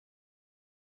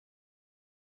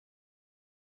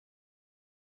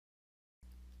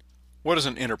What is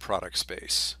an inner product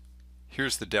space?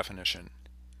 Here's the definition.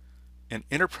 An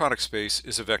inner product space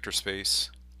is a vector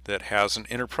space that has an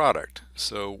inner product,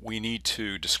 so we need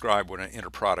to describe what an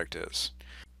inner product is.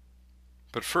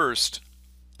 But first,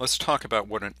 let's talk about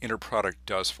what an inner product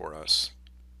does for us.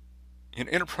 An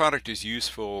inner product is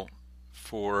useful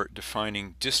for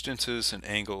defining distances and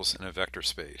angles in a vector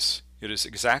space. It is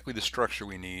exactly the structure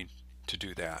we need to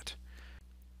do that.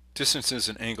 Distances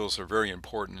and angles are very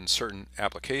important in certain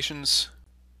applications.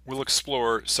 We'll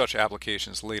explore such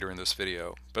applications later in this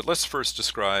video, but let's first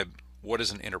describe what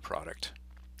is an inner product.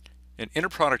 An inner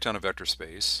product on a vector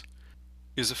space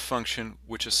is a function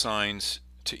which assigns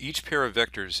to each pair of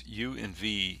vectors u and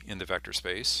v in the vector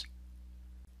space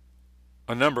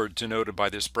a number denoted by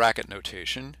this bracket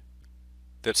notation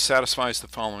that satisfies the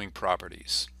following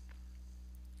properties.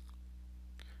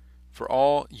 For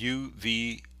all u,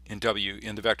 v, and w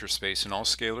in the vector space in all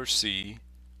scalars C,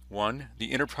 1.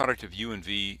 The inner product of u and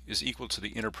v is equal to the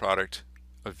inner product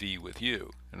of v with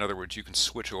u. In other words, you can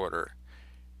switch order,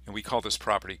 and we call this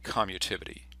property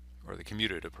commutativity, or the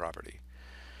commutative property.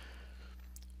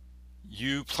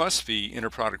 U plus v inner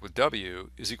product with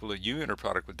w is equal to u inner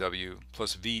product with w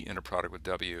plus v inner product with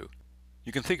w.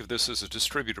 You can think of this as a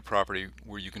distributive property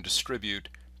where you can distribute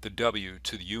the w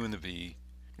to the u and the v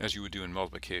as you would do in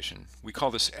multiplication. We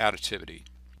call this additivity.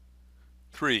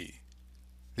 3.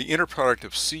 The inner product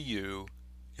of cu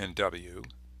and w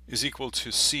is equal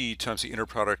to c times the inner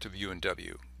product of u and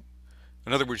w.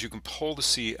 In other words, you can pull the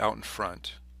c out in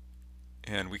front,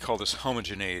 and we call this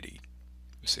homogeneity.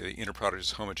 We say the inner product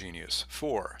is homogeneous.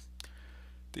 4.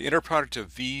 The inner product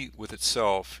of v with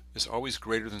itself is always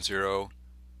greater than 0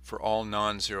 for all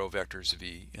non-zero vectors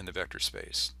v in the vector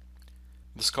space.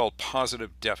 This is called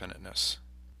positive definiteness.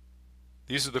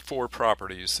 These are the 4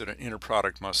 properties that an inner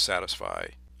product must satisfy.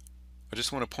 I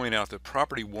just want to point out that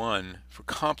property 1 for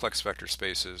complex vector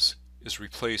spaces is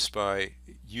replaced by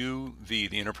u, v,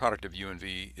 the inner product of u and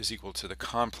v is equal to the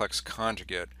complex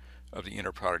conjugate of the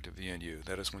inner product of v and u.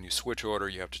 That is, when you switch order,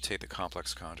 you have to take the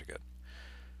complex conjugate.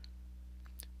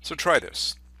 So try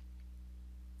this.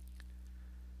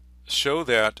 Show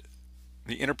that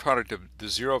the inner product of the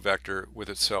 0 vector with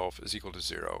itself is equal to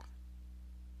 0.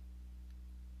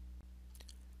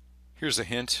 Here's a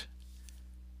hint.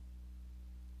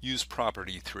 Use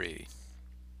property 3.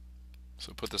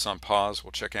 So put this on pause.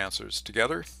 We'll check answers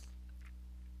together.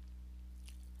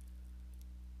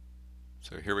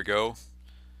 So here we go.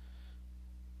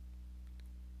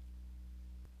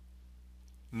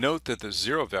 Note that the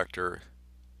 0 vector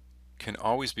can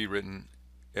always be written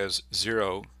as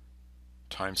 0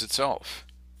 times itself.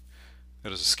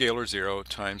 That is a scalar 0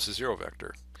 times the 0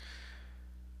 vector.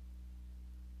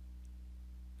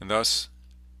 And thus,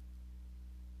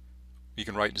 we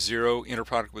can write 0 inner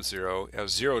product with 0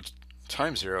 as 0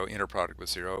 times 0 inner product with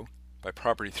 0. By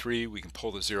property 3, we can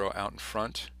pull the 0 out in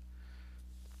front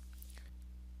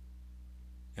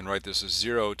and write this as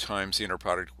 0 times the inner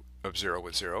product of 0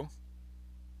 with 0,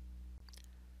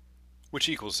 which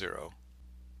equals 0.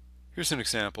 Here's an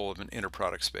example of an inner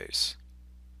product space.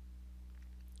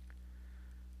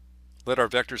 Let our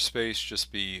vector space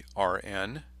just be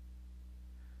Rn,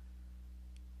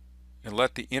 and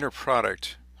let the inner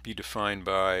product be defined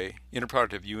by inner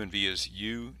product of u and v as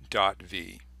u dot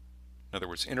v. In other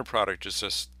words, inner product is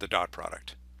just the dot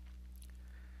product.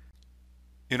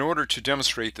 In order to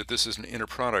demonstrate that this is an inner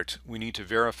product, we need to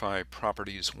verify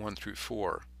properties 1 through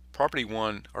 4. Property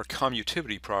 1, our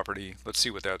commutativity property, let's see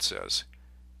what that says.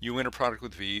 U inner product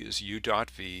with v is u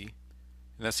dot v,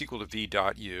 and that's equal to v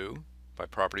dot u by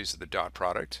properties of the dot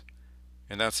product,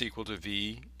 and that's equal to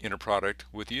v inner product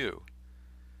with u,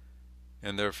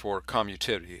 and therefore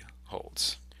commutativity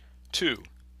holds. 2.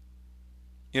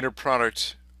 Inner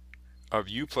product of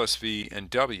u plus v and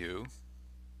w,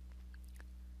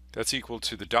 that's equal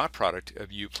to the dot product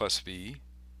of u plus v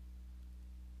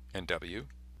and w.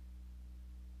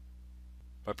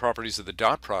 By properties of the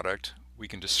dot product, we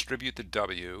can distribute the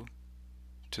w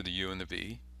to the u and the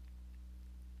v.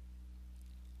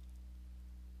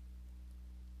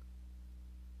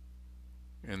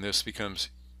 And this becomes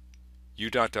u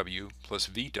dot w plus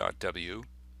v dot w,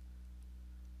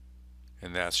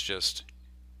 and that's just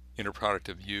inner product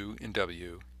of u and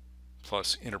w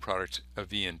plus inner product of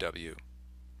v and w.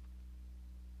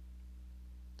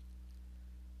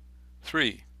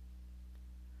 3.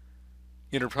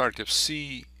 Inner product of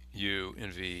c, u,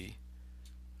 and v.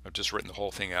 I've just written the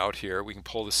whole thing out here. We can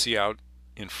pull the c out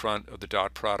in front of the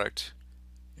dot product,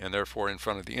 and therefore in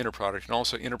front of the inner product, and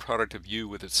also inner product of u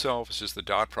with itself is just the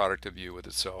dot product of u with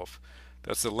itself.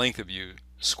 That's the length of u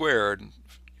squared,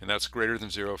 and that's greater than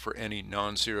 0 for any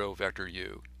non-zero vector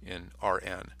u in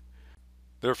Rn.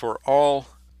 Therefore, all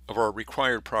of our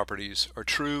required properties are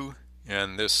true,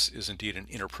 and this is indeed an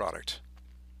inner product.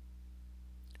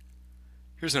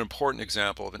 Here's an important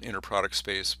example of an inner product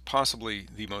space, possibly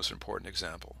the most important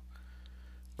example.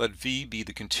 Let V be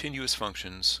the continuous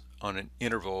functions on an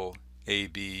interval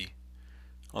AB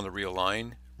on the real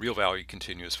line, real value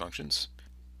continuous functions.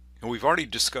 And we've already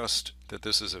discussed that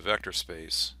this is a vector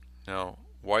space. Now,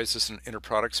 why is this an inner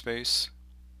product space?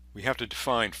 We have to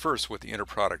define first what the inner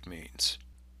product means.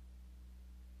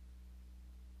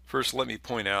 First, let me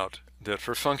point out that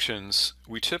for functions,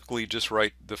 we typically just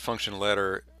write the function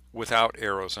letter without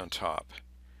arrows on top.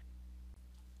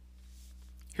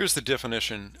 Here's the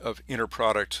definition of inner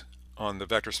product on the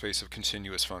vector space of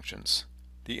continuous functions.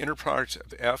 The inner product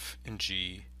of f and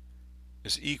g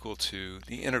is equal to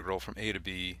the integral from a to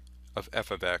b of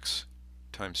f of x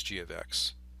times g of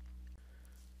x.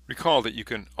 Recall that you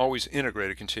can always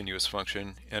integrate a continuous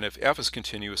function, and if f is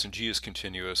continuous and g is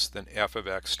continuous, then f of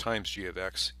x times g of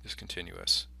x is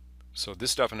continuous. So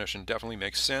this definition definitely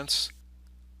makes sense.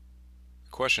 The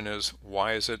question is,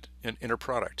 why is it an inner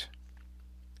product?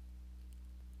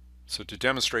 So to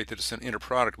demonstrate that it's an inner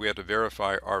product, we have to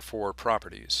verify our four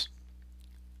properties.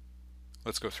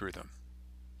 Let's go through them.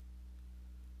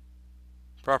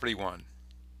 Property 1.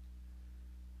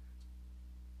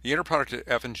 The inner product of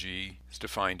f and g is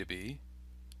defined to be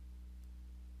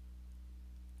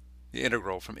the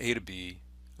integral from a to b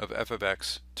of f of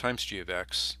x times g of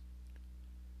x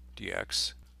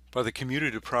dx. By the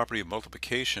commutative property of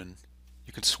multiplication,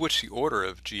 you can switch the order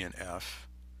of g and f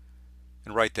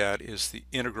and write that as the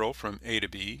integral from a to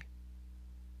b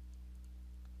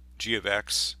g of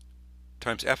x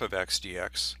times f of x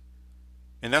dx,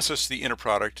 and that's just the inner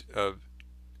product of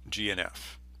g and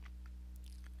f.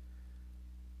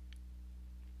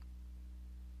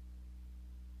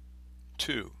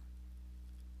 Two,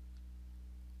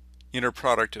 inner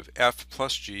product of f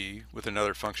plus g with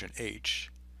another function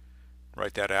h.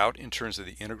 Write that out in terms of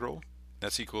the integral.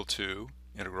 That's equal to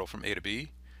integral from a to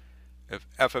b of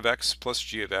f of x plus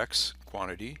g of x,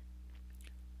 quantity,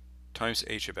 times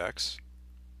h of x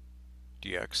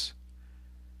dx.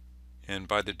 And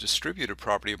by the distributive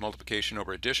property of multiplication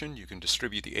over addition, you can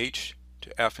distribute the h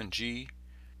to f and g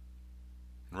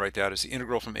and write that as the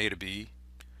integral from a to b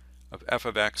of f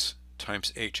of x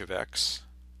times h of x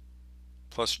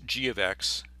plus g of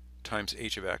x times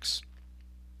h of x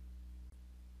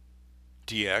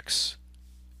dx.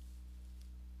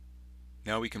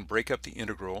 Now we can break up the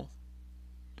integral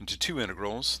into two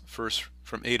integrals. First,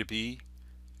 from a to b,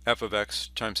 f of x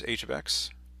times h of x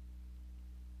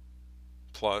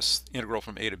plus integral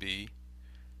from a to b,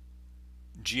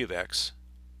 g of x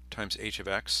times h of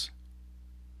x.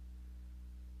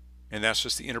 And that's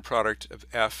just the inner product of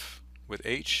f with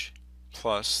h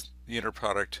plus the inner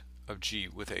product of g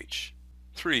with h.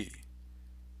 3.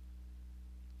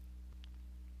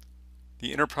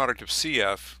 The inner product of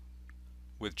cf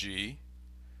with g,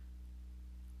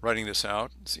 writing this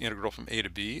out, it's the integral from a to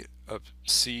b of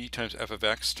c times f of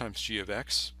x times g of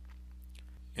x.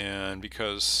 And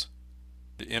because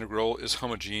the integral is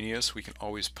homogeneous, we can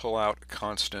always pull out a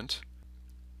constant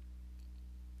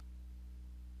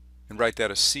and write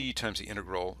that as c times the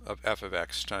integral of f of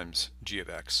x times g of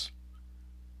x.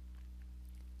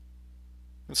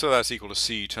 And so that's equal to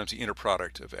c times the inner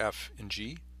product of f and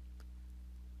g.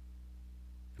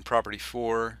 And property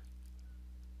 4,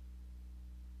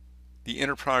 the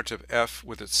inner product of f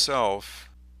with itself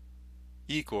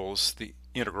equals the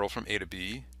integral from a to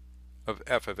b of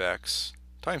f of x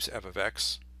times f of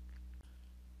x.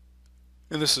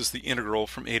 And this is the integral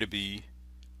from a to b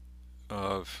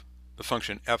of the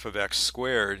function f of x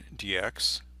squared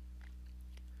dx.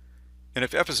 And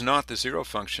if f is not the zero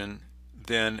function,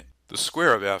 then the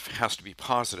square of f has to be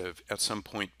positive at some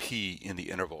point p in the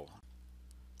interval.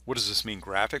 What does this mean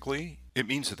graphically? It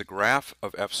means that the graph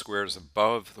of f squared is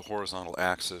above the horizontal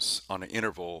axis on an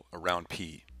interval around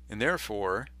p. And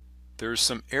therefore, there's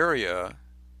some area,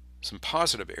 some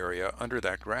positive area under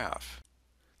that graph.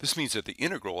 This means that the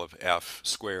integral of f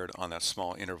squared on that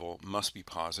small interval must be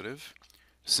positive.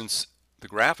 Since the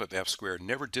graph of f squared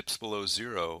never dips below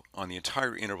 0 on the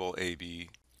entire interval ab,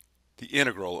 the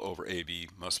integral over ab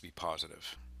must be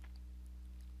positive.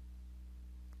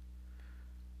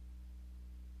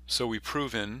 So we've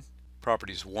proven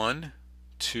properties 1,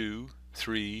 2,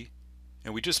 3,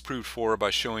 and we just proved 4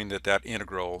 by showing that that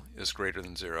integral is greater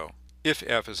than 0, if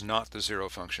f is not the zero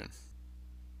function.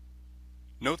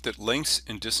 Note that lengths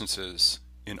and distances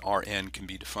in Rn can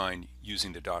be defined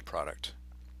using the dot product.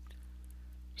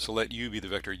 So let u be the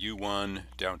vector u1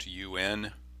 down to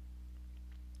un,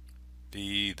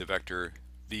 v the vector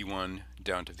v1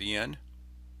 down to vn,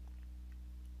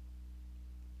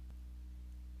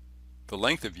 the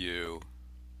length of u,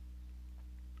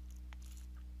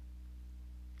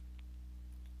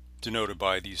 denoted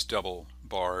by these double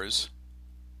bars,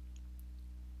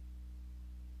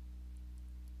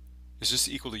 is just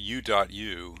equal to u dot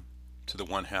u to the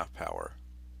 1/2 power.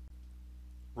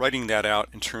 Writing that out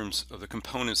in terms of the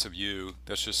components of u,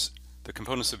 that's just the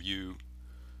components of u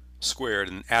squared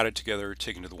and added together,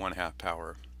 taken to the 1/2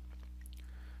 power.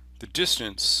 The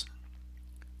distance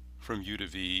from u to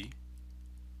v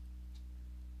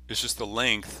is just the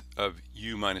length of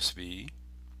u minus v,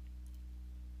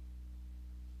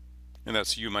 and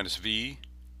that's u minus v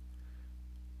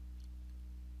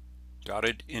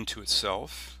dotted into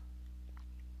itself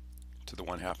to the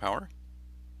 1/2 power.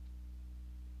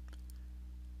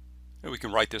 And we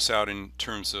can write this out in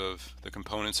terms of the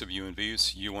components of u and v.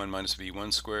 It's u1 minus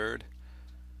v1 squared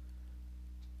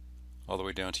all the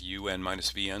way down to un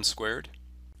minus vn squared.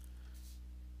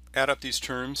 Add up these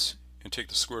terms and take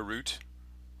the square root.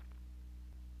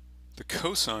 The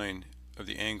cosine of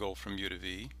the angle from u to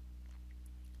v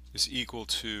is equal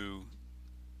to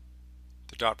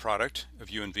the dot product of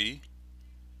u and v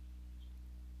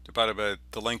divided by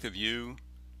the length of u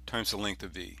times the length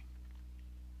of v.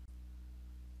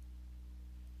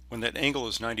 When that angle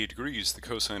is 90 degrees, the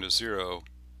cosine is 0.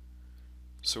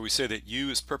 So we say that u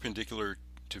is perpendicular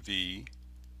to v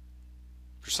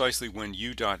precisely when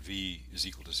u dot v is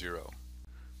equal to 0.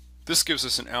 This gives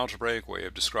us an algebraic way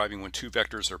of describing when two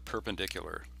vectors are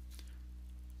perpendicular.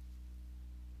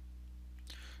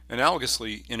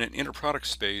 Analogously, in an inner product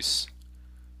space,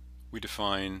 we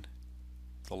define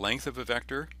the length of a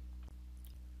vector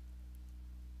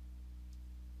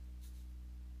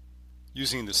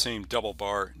using the same double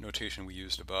bar notation we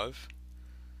used above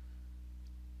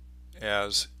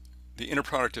as the inner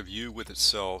product of u with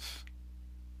itself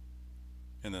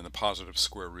and then the positive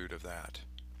square root of that.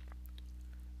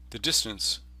 The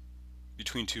distance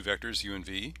between two vectors u and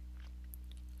v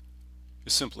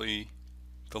is simply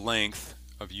the length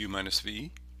of u minus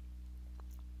v,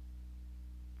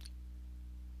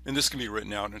 and this can be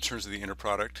written out in terms of the inner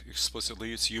product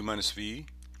explicitly. It's u minus v,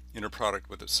 inner product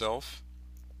with itself,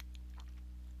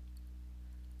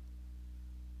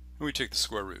 and we take the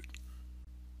square root.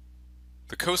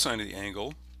 The cosine of the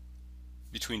angle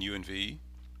between u and v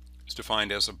is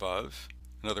defined as above.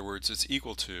 In other words, it's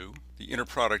equal to the inner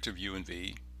product of u and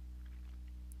v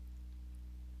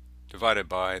divided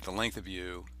by the length of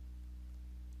u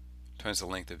times the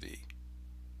length of v.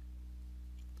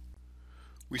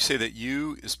 We say that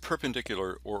u is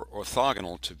perpendicular or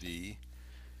orthogonal to v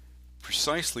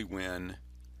precisely when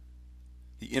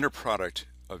the inner product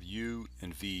of u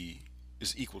and v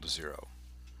is equal to 0.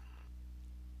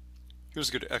 Here's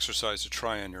a good exercise to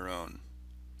try on your own.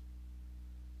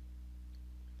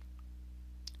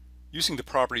 Using the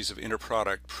properties of inner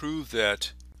product, prove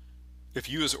that if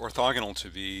u is orthogonal to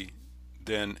v,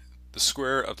 then the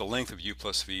square of the length of u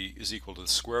plus v is equal to the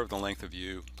square of the length of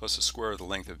u plus the square of the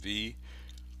length of v.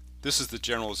 This is the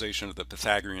generalization of the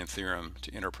Pythagorean theorem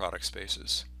to inner product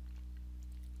spaces.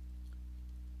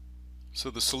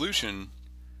 So the solution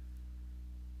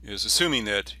is, assuming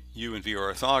that u and v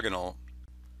are orthogonal,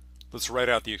 let's write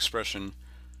out the expression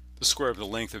the square of the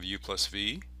length of u plus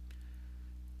v.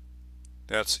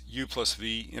 That's u plus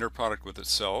v inner product with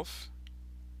itself.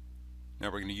 Now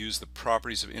we're going to use the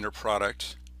properties of inner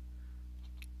product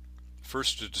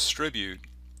first to distribute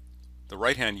the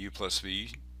right hand u plus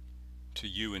v to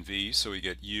u and v, so we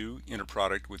get u inner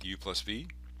product with u plus v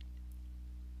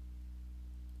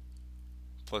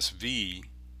plus v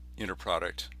inner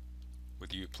product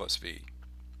with u plus v.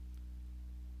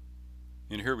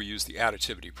 And here we use the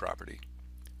additivity property.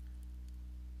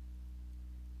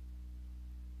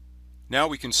 Now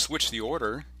we can switch the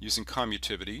order using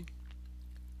commutivity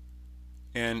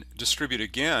and distribute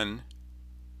again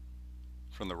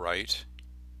from the right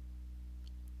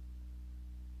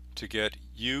to get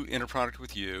u inner product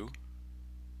with u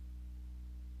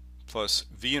plus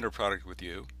v inner product with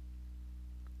u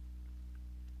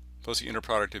plus the inner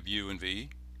product of u and v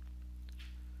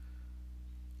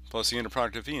plus the inner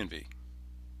product of v and v.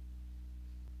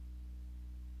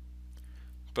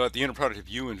 But the inner product of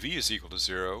u and v is equal to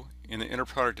 0, and the inner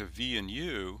product of v and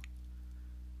u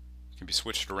can be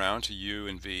switched around to u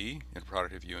and v, inner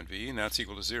product of u and v, and that's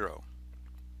equal to 0.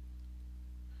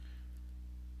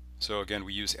 So again,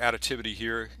 we use additivity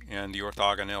here and the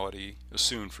orthogonality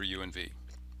assumed for u and v.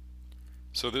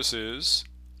 So this is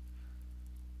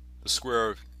the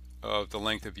square of the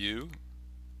length of u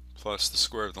plus the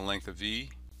square of the length of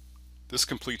v. This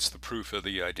completes the proof of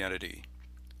the identity.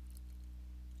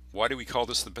 Why do we call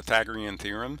this the Pythagorean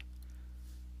theorem?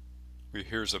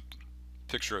 Here's a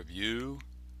picture of u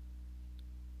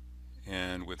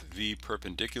and with v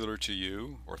perpendicular to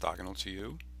u, orthogonal to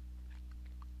u.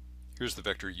 Here's the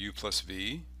vector u plus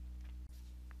v.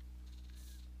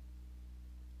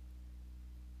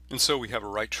 And so we have a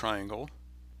right triangle,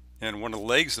 and one of the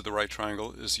legs of the right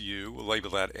triangle is u. We'll label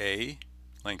that A,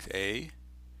 length A.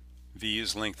 V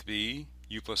is length B,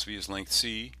 u plus v is length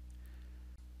C.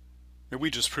 And we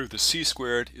just proved that c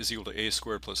squared is equal to a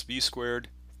squared plus b squared,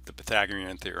 the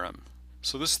Pythagorean theorem.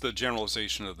 So this is the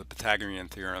generalization of the Pythagorean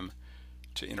theorem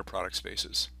to inner product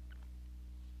spaces.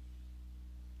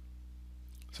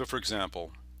 So for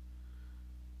example,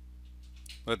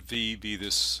 let V be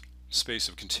this space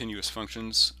of continuous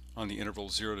functions on the interval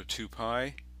 0 to 2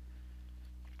 pi.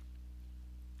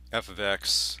 F of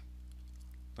x,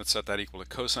 let's set that equal to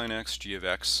cosine x. G of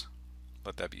x,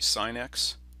 let that be sine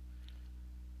x.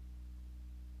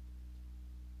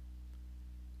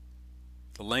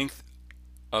 The length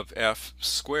of f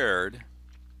squared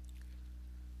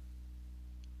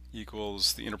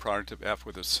equals the inner product of f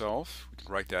with itself. We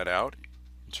can write that out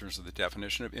in terms of the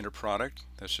definition of inner product.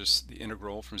 That's just the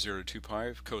integral from 0 to 2 pi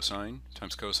of cosine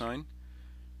times cosine.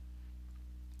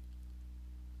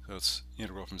 So it's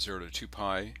integral from 0 to 2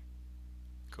 pi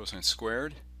cosine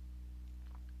squared.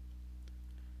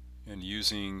 And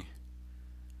using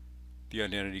the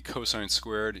identity cosine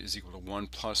squared is equal to 1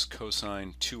 plus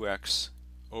cosine 2x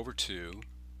over 2.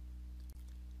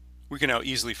 We can now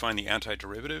easily find the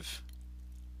antiderivative.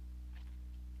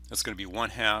 That's going to be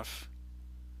 1/2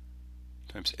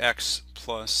 times x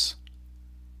plus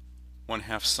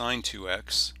 1/2 sine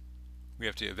 2x. We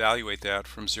have to evaluate that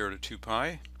from 0 to 2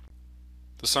 pi.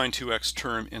 The sine 2x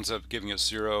term ends up giving us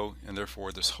 0, and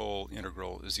therefore this whole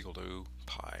integral is equal to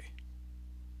pi.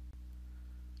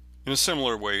 In a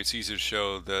similar way, it's easy to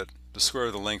show that the square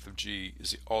of the length of g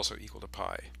is also equal to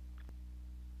pi.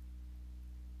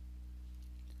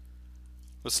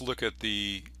 Let's look at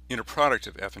the inner product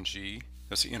of f and g.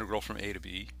 That's the integral from a to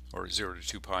b, or 0 to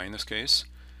 2 pi in this case.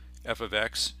 F of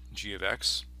x, g of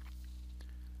x.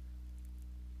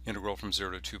 Integral from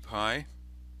 0 to 2 pi.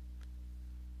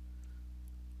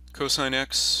 Cosine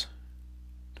x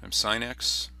times sine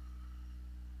x.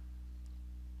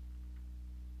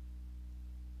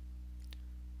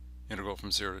 Integral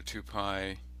from 0 to 2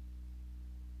 pi.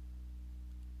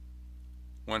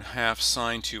 1/2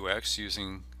 sine 2x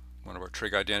using one of our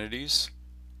trig identities.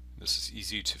 This is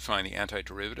easy to find the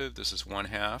antiderivative. This is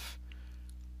 1/2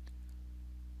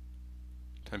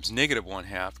 times negative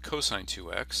 1/2 cosine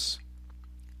 2x,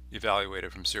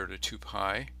 evaluated from 0 to 2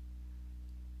 pi.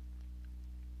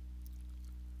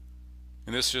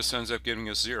 And this just ends up giving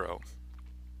us 0.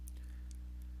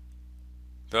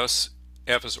 Thus,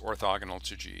 f is orthogonal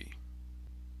to g.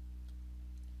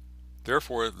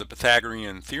 Therefore, the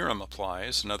Pythagorean theorem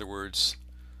applies. In other words,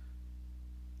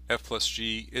 f plus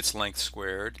g, its length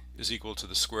squared, is equal to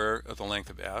the square of the length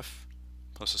of f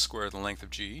plus the square of the length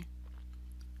of g.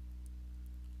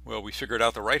 Well, we figured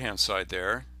out the right-hand side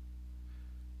there.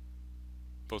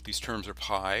 Both these terms are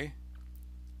pi.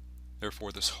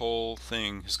 Therefore, this whole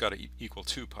thing has got to equal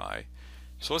 2 pi.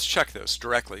 So let's check this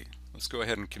directly. Let's go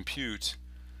ahead and compute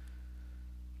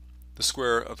the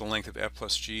square of the length of f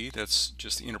plus g. That's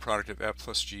just the inner product of f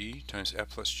plus g times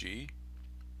f plus g.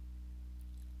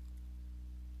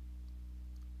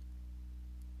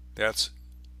 That's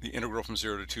the integral from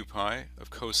 0 to 2 pi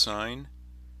of cosine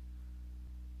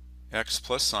x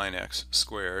plus sine x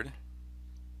squared.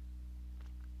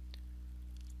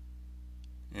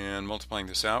 And multiplying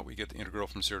this out, we get the integral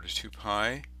from 0 to 2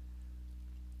 pi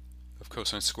of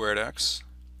cosine squared x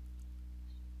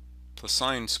plus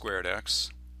sine squared x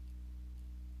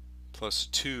plus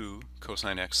 2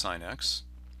 cosine x sine x.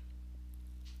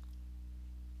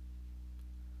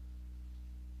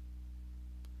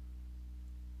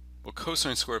 Well,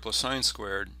 cosine squared plus sine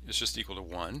squared is just equal to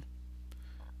 1.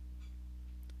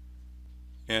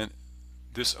 And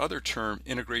this other term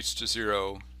integrates to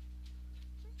 0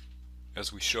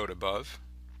 as we showed above.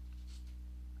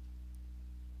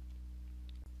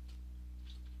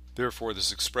 Therefore,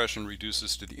 this expression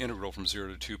reduces to the integral from 0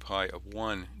 to 2 pi of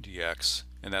 1 dx,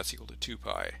 and that's equal to 2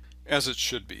 pi, as it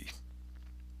should be.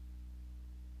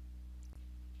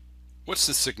 What's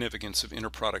the significance of inner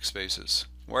product spaces?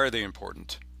 Why are they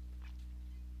important?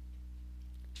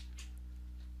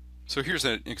 So here's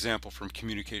an example from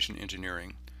communication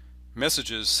engineering.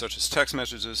 Messages such as text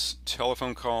messages,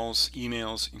 telephone calls,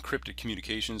 emails, encrypted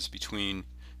communications between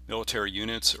military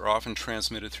units are often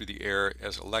transmitted through the air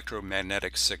as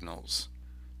electromagnetic signals.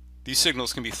 These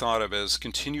signals can be thought of as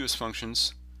continuous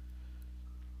functions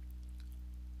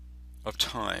of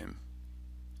time,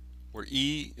 where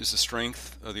E is the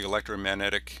strength of the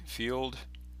electromagnetic field,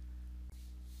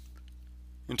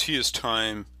 and t is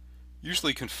time,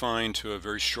 usually confined to a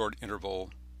very short interval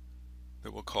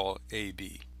that we'll call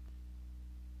AB.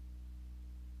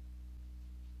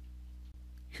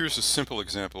 Here's a simple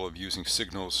example of using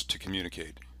signals to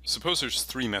communicate. Suppose there's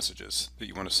 3 messages that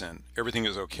you want to send. Everything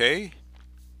is okay,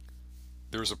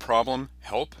 there's a problem,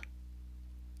 help,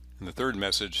 and the third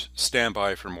message, stand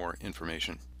by for more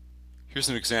information. Here's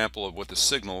an example of what the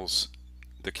signals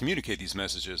that communicate these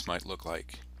messages might look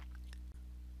like.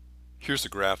 Here's a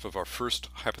graph of our first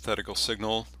hypothetical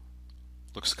signal.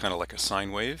 Looks kind of like a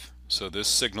sine wave. So this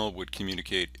signal would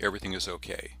communicate everything is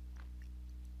okay.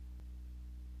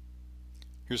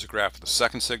 Here's a graph of the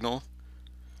second signal.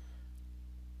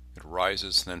 It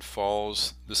rises, then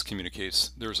falls. This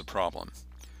communicates there's a problem.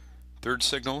 Third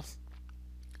signal.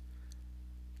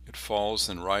 It falls,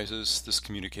 then rises. This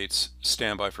communicates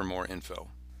stand by for more info.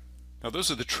 Now those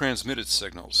are the transmitted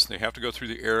signals. They have to go through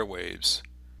the airwaves,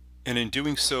 and in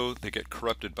doing so they get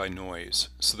corrupted by noise.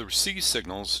 So the received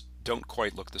signals don't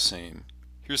quite look the same.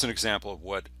 Here's an example of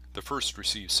what the first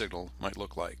received signal might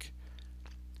look like.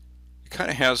 It kind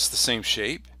of has the same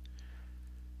shape,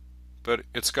 but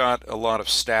it's got a lot of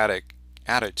static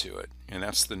added to it, and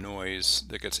that's the noise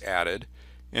that gets added.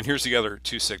 And here's the other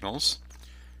 2 signals.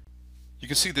 You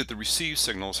can see that the received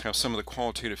signals have some of the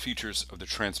qualitative features of the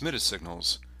transmitted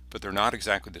signals, but they're not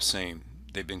exactly the same.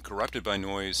 They've been corrupted by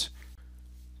noise.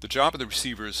 The job of the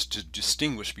receiver is to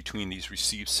distinguish between these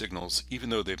received signals even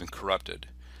though they've been corrupted.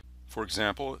 For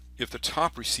example, if the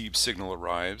top received signal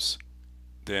arrives,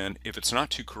 then if it's not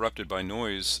too corrupted by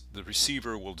noise, the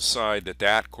receiver will decide that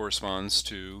that corresponds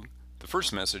to the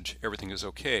first message, everything is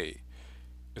okay.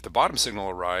 If the bottom signal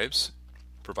arrives,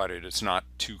 provided it's not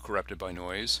too corrupted by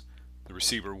noise, the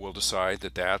receiver will decide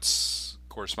that that's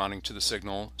corresponding to the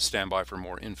signal, stand by for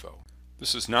more info.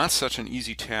 This is not such an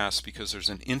easy task because there's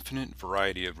an infinite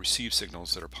variety of received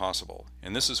signals that are possible,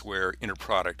 and this is where inner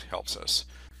product helps us.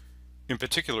 In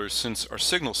particular, since our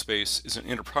signal space is an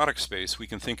inner product space, we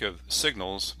can think of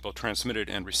signals, both transmitted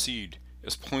and received,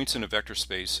 as points in a vector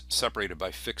space separated by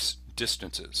fixed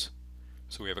distances.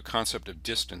 So we have a concept of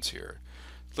distance here.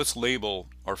 Let's label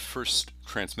our first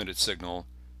transmitted signal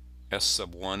S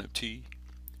sub 1 of t,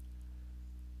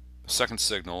 the second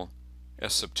signal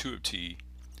S sub 2 of t,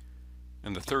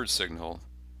 and the third signal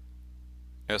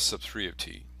S sub 3 of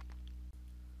t.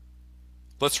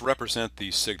 Let's represent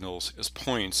these signals as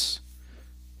points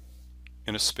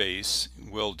in a space.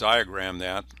 We'll diagram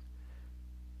that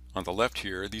on the left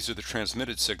here. These are the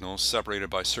transmitted signals separated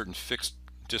by certain fixed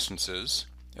distances,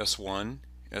 S1,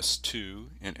 S2,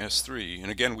 and S3.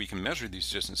 And again, we can measure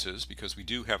these distances because we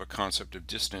do have a concept of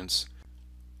distance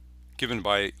given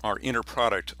by our inner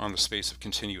product on the space of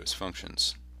continuous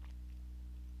functions.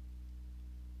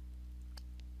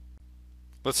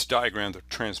 Let's diagram the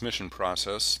transmission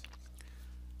process.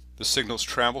 The signals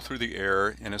travel through the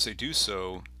air, and as they do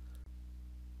so,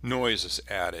 noise is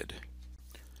added.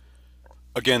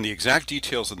 Again, the exact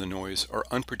details of the noise are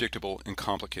unpredictable and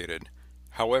complicated.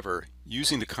 However,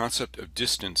 using the concept of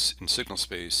distance in signal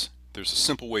space, there's a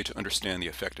simple way to understand the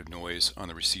effect of noise on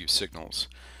the received signals.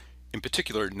 In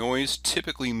particular, noise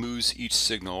typically moves each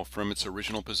signal from its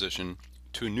original position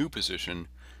to a new position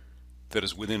that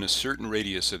is within a certain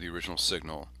radius of the original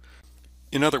signal.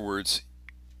 In other words,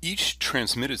 each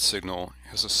transmitted signal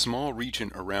has a small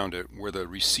region around it where the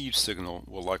received signal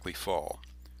will likely fall.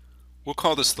 We'll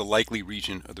call this the likely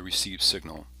region of the received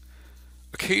signal.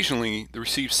 Occasionally, the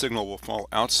received signal will fall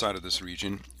outside of this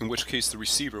region, in which case the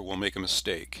receiver will make a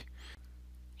mistake.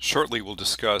 Shortly, we'll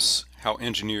discuss how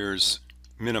engineers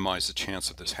minimize the chance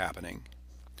of this happening.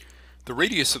 The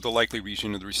radius of the likely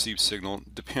region of the received signal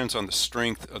depends on the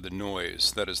strength of the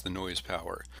noise, that is, the noise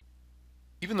power.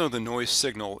 Even though the noise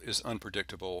signal is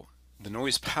unpredictable, the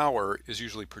noise power is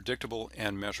usually predictable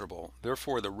and measurable.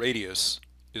 Therefore, the radius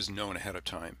is known ahead of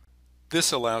time.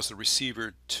 This allows the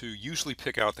receiver to usually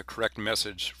pick out the correct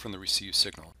message from the received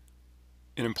signal.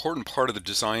 An important part of the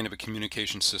design of a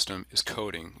communication system is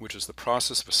coding, which is the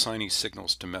process of assigning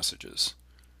signals to messages.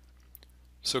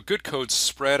 So good codes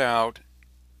spread out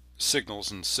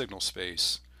signals in signal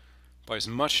space by as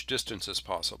much distance as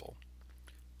possible.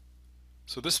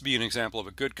 So this would be an example of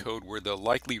a good code where the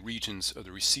likely regions of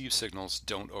the received signals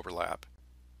don't overlap.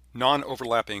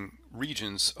 Non-overlapping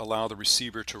regions allow the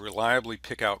receiver to reliably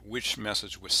pick out which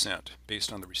message was sent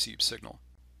based on the received signal.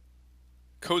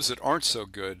 Codes that aren't so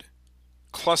good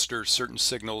cluster certain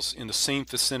signals in the same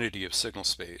vicinity of signal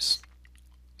space.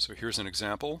 So here's an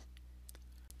example.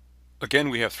 Again,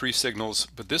 we have 3 signals,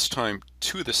 but this time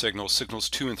 2 of the signals, signals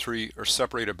 2 and 3, are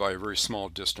separated by a very small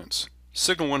distance.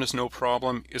 Signal 1 is no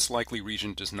problem. Its likely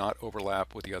region does not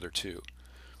overlap with the other 2.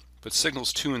 But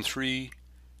signals 2 and 3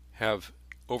 have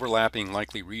overlapping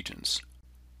likely regions.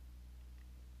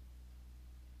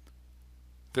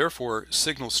 Therefore,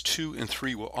 signals 2 and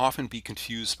 3 will often be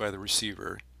confused by the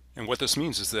receiver, and what this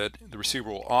means is that the receiver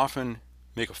will often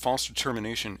make a false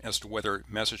determination as to whether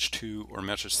message 2 or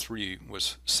message 3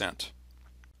 was sent.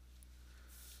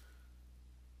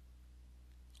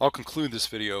 I'll conclude this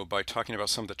video by talking about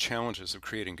some of the challenges of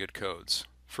creating good codes.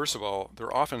 First of all, there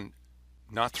are often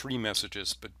not 3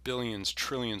 messages, but billions,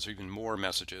 trillions, or even more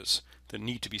messages that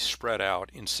need to be spread out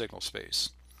in signal space.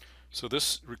 So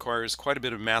this requires quite a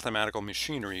bit of mathematical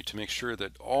machinery to make sure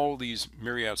that all these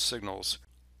myriad signals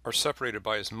are separated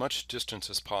by as much distance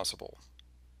as possible.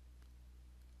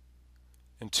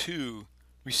 And 2,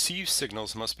 received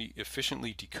signals must be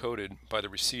efficiently decoded by the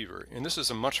receiver, and this is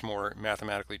a much more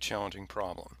mathematically challenging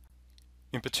problem.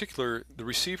 In particular, the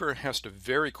receiver has to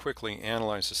very quickly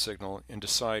analyze the signal and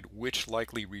decide which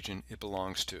likely region it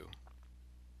belongs to.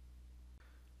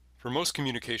 For most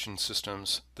communication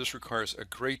systems, this requires a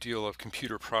great deal of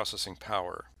computer processing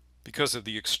power because of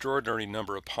the extraordinary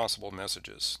number of possible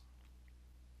messages.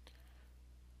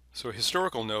 So a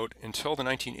historical note, until the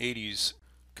 1980s,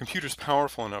 computers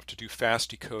powerful enough to do fast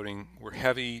decoding were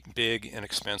heavy, big, and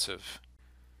expensive.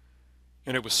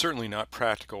 And it was certainly not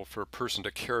practical for a person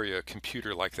to carry a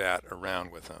computer like that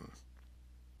around with them.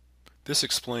 This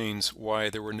explains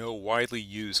why there were no widely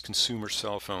used consumer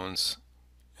cell phones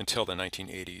until the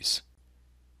 1980s.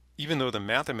 Even though the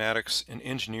mathematics and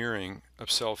engineering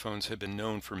of cell phones had been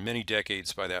known for many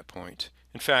decades by that point.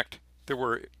 In fact, there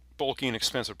were bulky and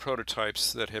expensive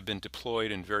prototypes that had been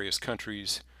deployed in various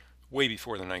countries way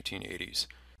before the 1980s.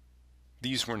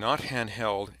 These were not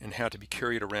handheld and had to be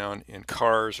carried around in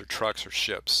cars or trucks or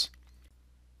ships.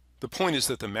 The point is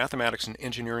that the mathematics and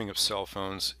engineering of cell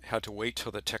phones had to wait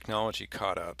till the technology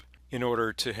caught up in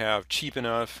order to have cheap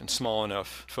enough and small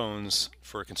enough phones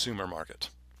for a consumer market.